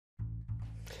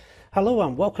Hello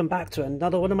and welcome back to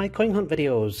another one of my coin hunt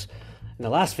videos. In the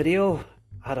last video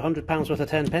I had £100 worth of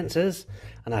 10 pences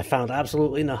and I found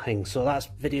absolutely nothing, so that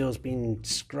video's been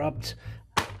scrubbed.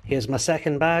 Here's my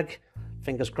second bag.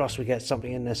 Fingers crossed we get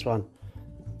something in this one.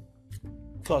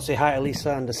 Got to say hi to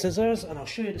Lisa and the scissors, and I'll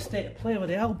show you the state of play with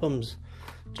the albums.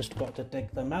 Just got to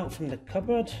dig them out from the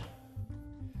cupboard.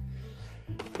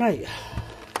 Right,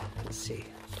 let's see.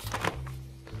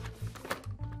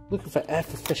 Looking for F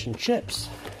for fish and chips.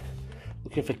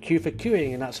 Looking for Q for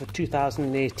queuing, and that's for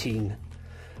 2018.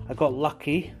 I got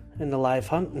lucky in the live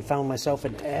hunt and found myself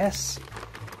an S.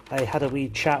 I had a wee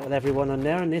chat with everyone on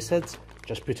there and they said,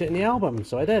 just put it in the album,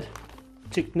 so I did.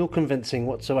 Took no convincing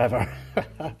whatsoever.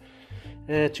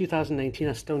 2019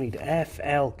 I still need F,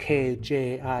 L, K,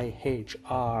 J, I, H,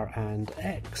 R and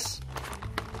X.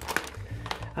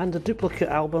 And the duplicate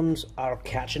albums are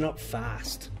catching up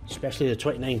fast, especially the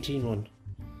 2019 one.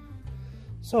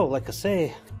 So, like I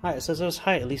say, hi to Scissors,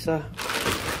 hi to Lisa,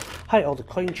 hi to all the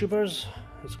coin tubers.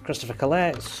 It's Christopher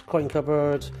Collects, Coin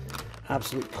Cupboard,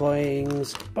 Absolute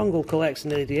Coins, Bungle Collects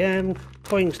and ADM,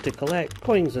 Coins to Collect,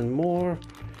 Coins and More.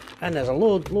 And there's a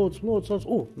loads.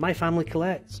 Oh, My Family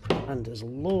Collects, and there's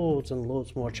loads and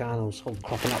loads more channels all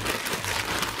cropping up.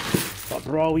 What a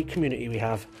brawly community we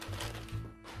have.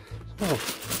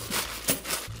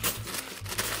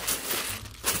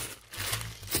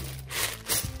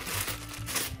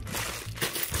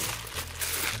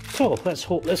 So let's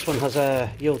hope this one has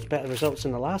yields better results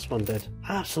than the last one did.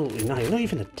 Absolutely nothing, not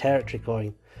even a territory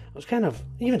coin. It was kind of,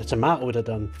 even a tomato would have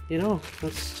done, you know,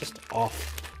 that's just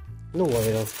off. No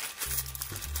worry though.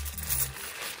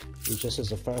 Use this as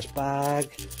the first bag.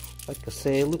 Like I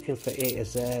say, looking for A to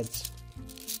Z's.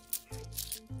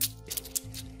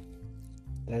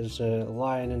 There's a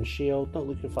lion and shield, not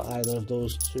looking for either of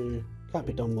those two. Can't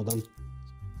be done with them.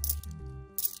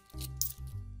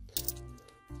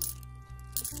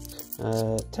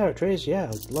 Territories,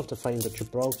 yeah, I'd love to find a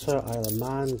Gibraltar, Isle of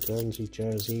Man, Guernsey,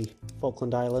 Jersey,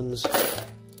 Falkland Islands,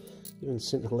 even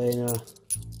St Helena.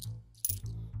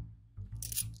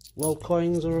 World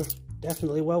coins are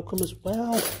definitely welcome as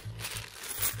well.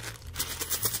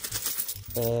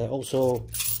 Also,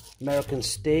 American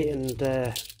State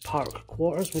and Park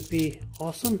Quarters would be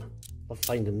awesome. Love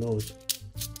finding those.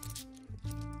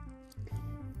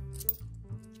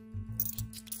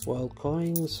 World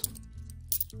coins.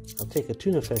 I'll take a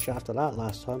tuna fish after that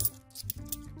last time.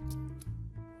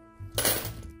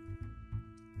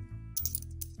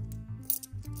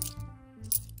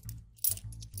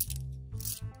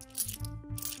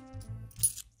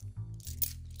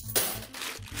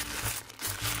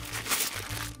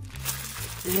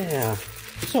 Yeah,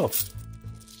 so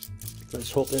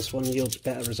let's hope this one yields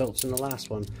better results than the last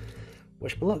one.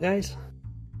 Wish me luck, guys.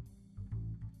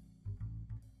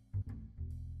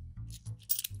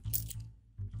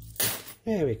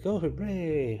 There we go,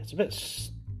 hooray! It's a bit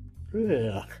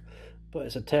ugh, but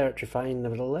it's a territory find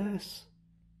nevertheless.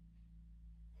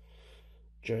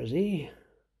 Jersey,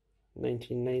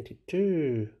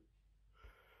 1992.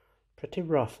 Pretty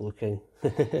rough looking.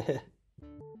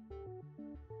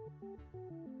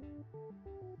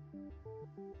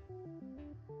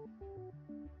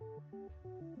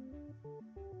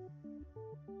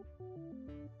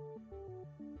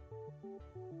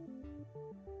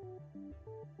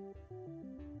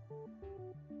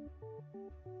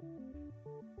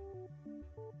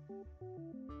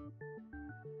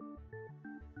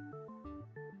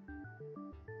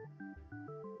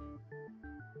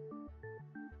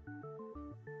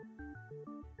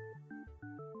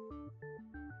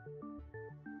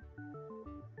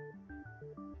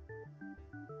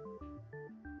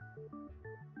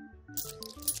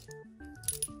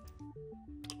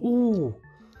 Ooh,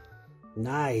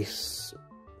 nice.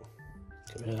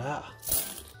 Get rid of that.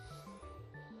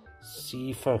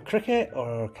 C for cricket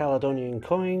or Caledonian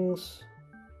Coins.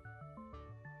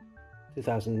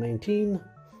 2019.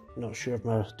 Not sure if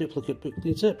my duplicate book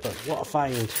needs it, but what a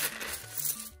find.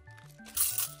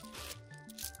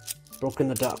 Broken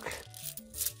the duck.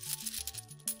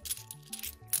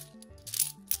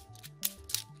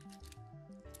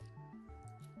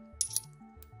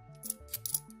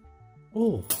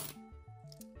 Oh,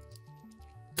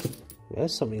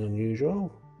 there's something unusual.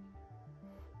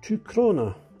 2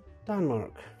 krona,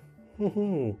 Denmark.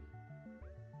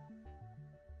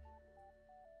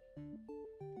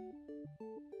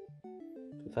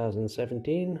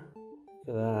 2017. Look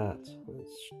at that.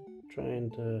 It's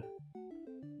trying to.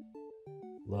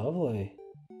 Lovely.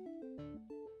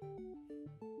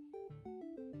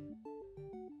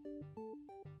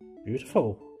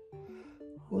 Beautiful.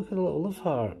 Look at the little love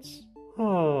hearts.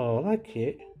 Oh, that's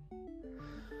cute.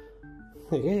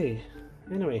 Yay.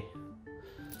 Anyway,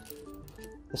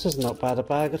 this is not bad a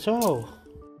bag at all.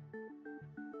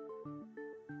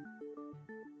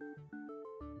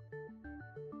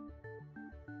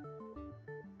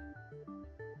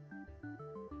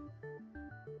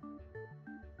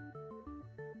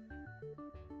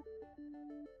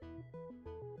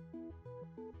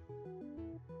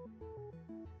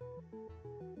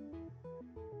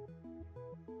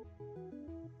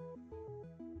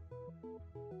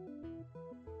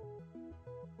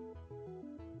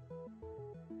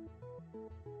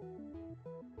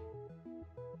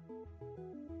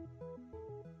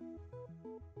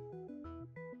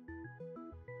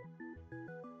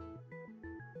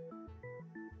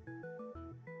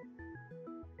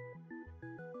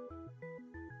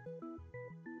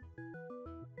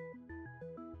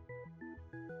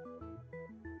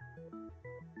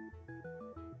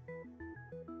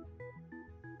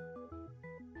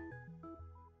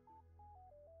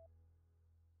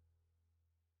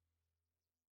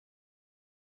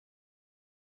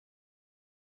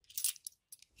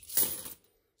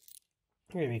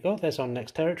 Here we go, there's our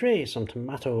next territory, some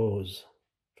tomatoes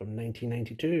from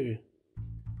 1992.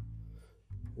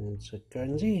 It's a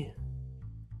Guernsey.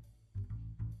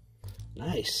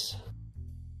 Nice.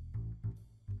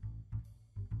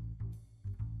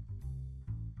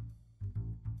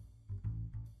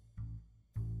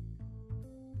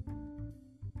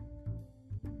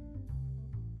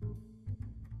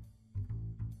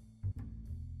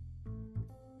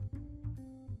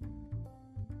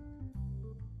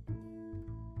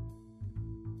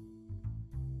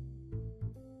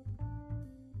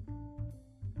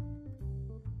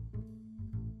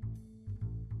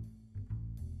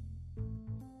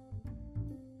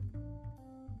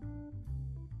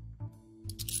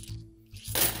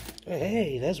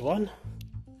 Hey, there's one.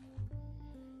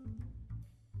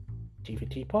 Tea for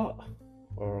teapot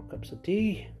or cups of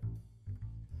tea.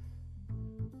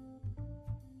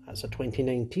 That's a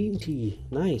 2019 tea.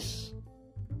 Nice.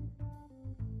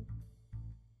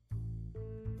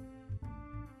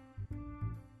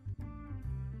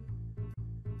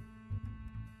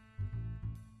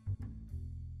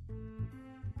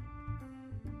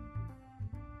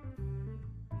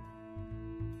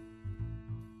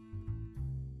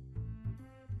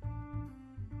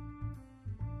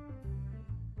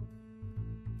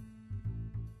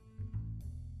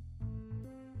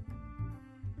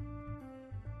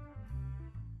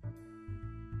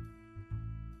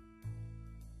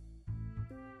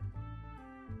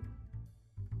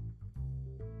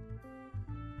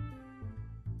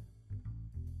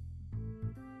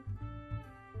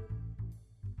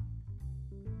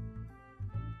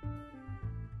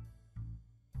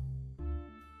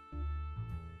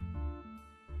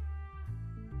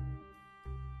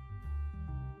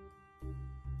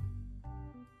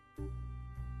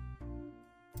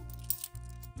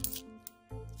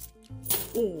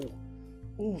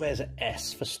 Oh, there's an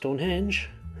S for Stonehenge.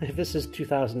 If this is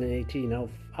 2018,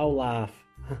 I'll laugh.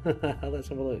 Let's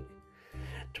have a look.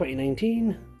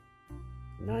 2019.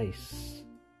 Nice.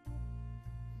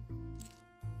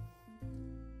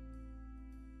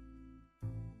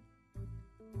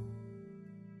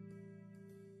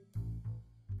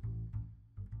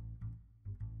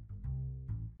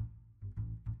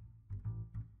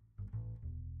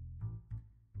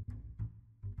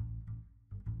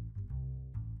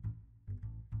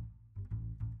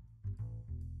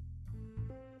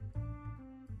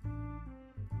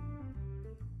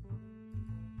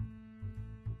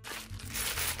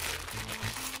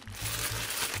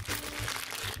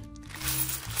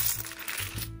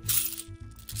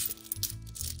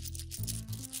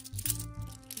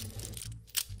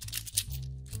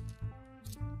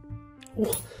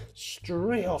 Oh,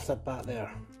 straight off the bat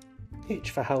there.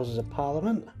 H for Houses of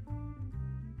Parliament.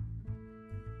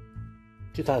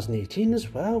 2018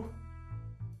 as well.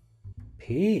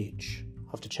 Page.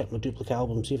 I'll have to check my duplicate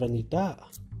album, see if I need that.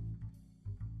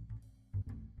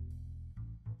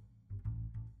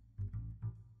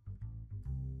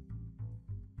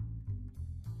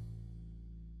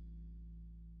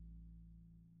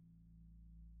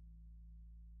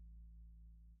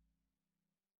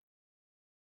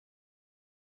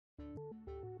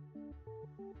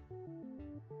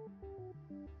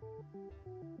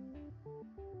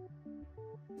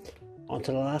 On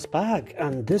to the last bag,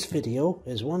 and this video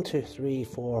is 1, 2, 3,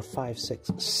 4, 5,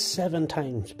 6, 7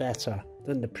 times better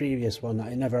than the previous one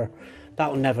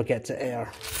that'll never get to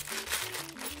air.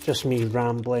 Just me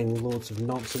rambling loads of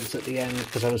nonsense at the end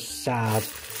because I was sad.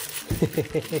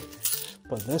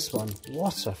 But this one,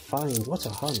 what a find, what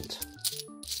a hunt.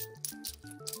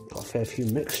 Got a fair few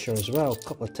mixture as well, a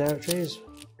couple of territories.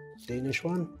 Danish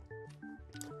one,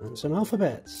 and some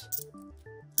alphabets.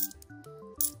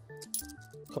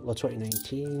 A couple of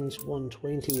 2019s, one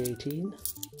 2018.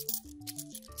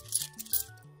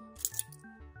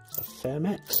 A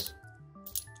Fairmex.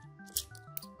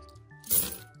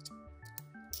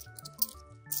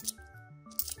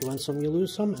 You win some, you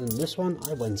lose some, and in this one,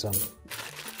 I win some.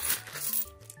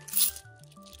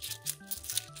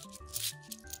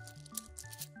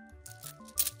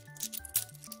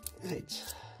 Right.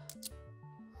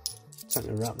 Time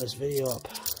to wrap this video up.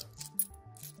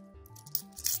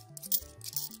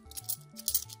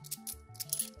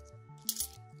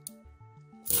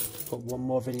 Got one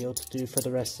more video to do for the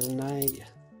rest of the night.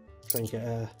 Try and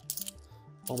get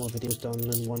all my videos done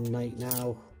in one night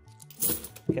now.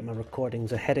 Get my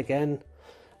recordings ahead again.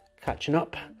 Catching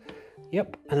up.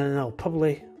 Yep, and then I'll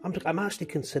probably... I'm actually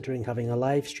considering having a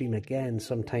live stream again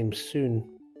sometime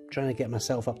soon. Trying to get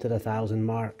myself up to the 1,000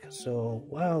 mark. So,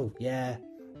 well, yeah.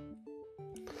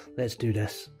 Let's do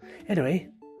this. Anyway,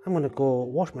 I'm going to go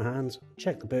wash my hands,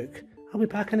 check the book. I'll be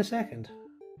back in a second.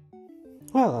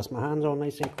 Well, that's my hands all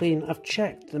nice and clean. I've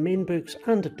checked the main books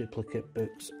and the duplicate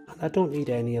books, and I don't need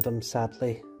any of them,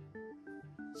 sadly.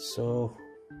 So,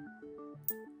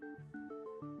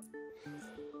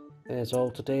 there's all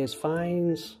today's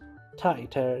finds. Tatty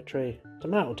territory,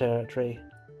 tomato territory,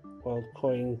 world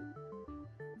coin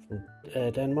from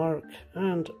Denmark,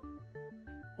 and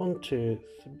 1, 2,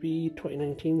 3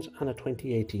 2019s and a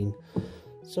 2018.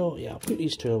 So yeah, I'll put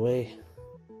these two away.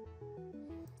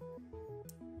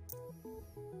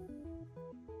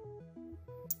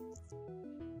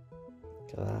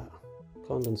 Look at that.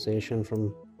 Condensation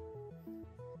from...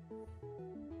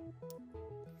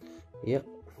 Yep,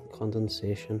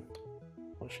 condensation.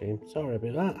 What a shame. Sorry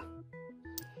about that.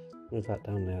 Move that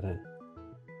down there then.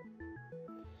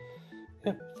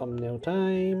 Yep, thumbnail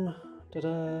time.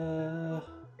 Ta-da!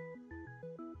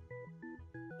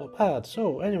 Not bad.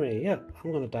 So anyway, yep,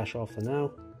 I'm going to dash off for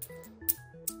now.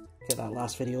 Get that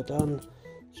last video done.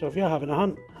 So if you're having a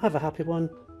hunt, have a happy one.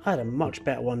 I had a much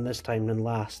better one this time than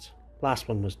last. Last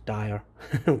one was dire.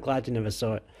 I'm glad you never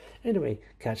saw it. Anyway,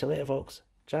 catch you later folks.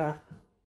 Ciao.